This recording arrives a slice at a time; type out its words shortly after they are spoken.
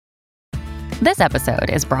This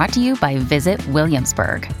episode is brought to you by Visit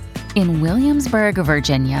Williamsburg. In Williamsburg,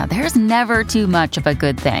 Virginia, there's never too much of a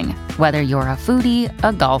good thing. Whether you're a foodie,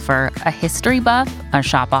 a golfer, a history buff, a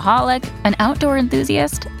shopaholic, an outdoor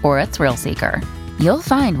enthusiast, or a thrill seeker, you'll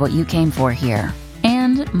find what you came for here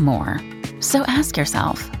and more. So ask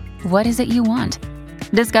yourself, what is it you want?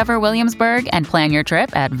 Discover Williamsburg and plan your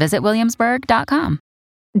trip at visitwilliamsburg.com.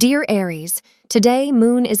 Dear Aries, today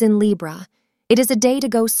Moon is in Libra. It is a day to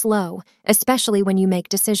go slow, especially when you make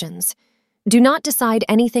decisions. Do not decide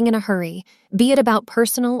anything in a hurry, be it about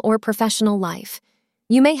personal or professional life.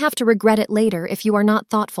 You may have to regret it later if you are not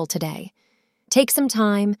thoughtful today. Take some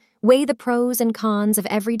time, weigh the pros and cons of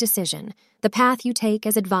every decision, the path you take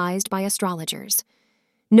as advised by astrologers.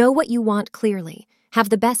 Know what you want clearly, have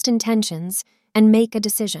the best intentions, and make a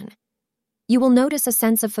decision. You will notice a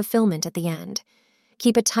sense of fulfillment at the end.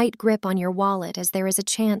 Keep a tight grip on your wallet as there is a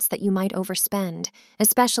chance that you might overspend,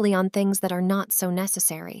 especially on things that are not so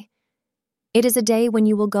necessary. It is a day when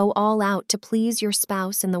you will go all out to please your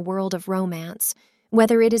spouse in the world of romance,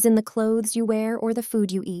 whether it is in the clothes you wear or the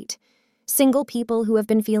food you eat. Single people who have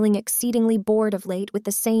been feeling exceedingly bored of late with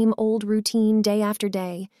the same old routine day after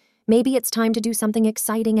day, maybe it's time to do something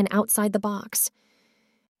exciting and outside the box.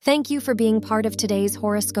 Thank you for being part of today's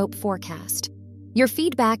horoscope forecast. Your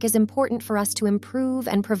feedback is important for us to improve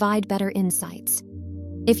and provide better insights.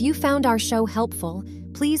 If you found our show helpful,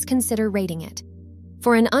 please consider rating it.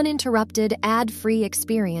 For an uninterrupted, ad-free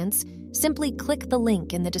experience, simply click the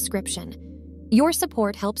link in the description. Your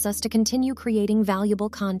support helps us to continue creating valuable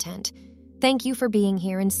content. Thank you for being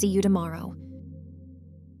here and see you tomorrow.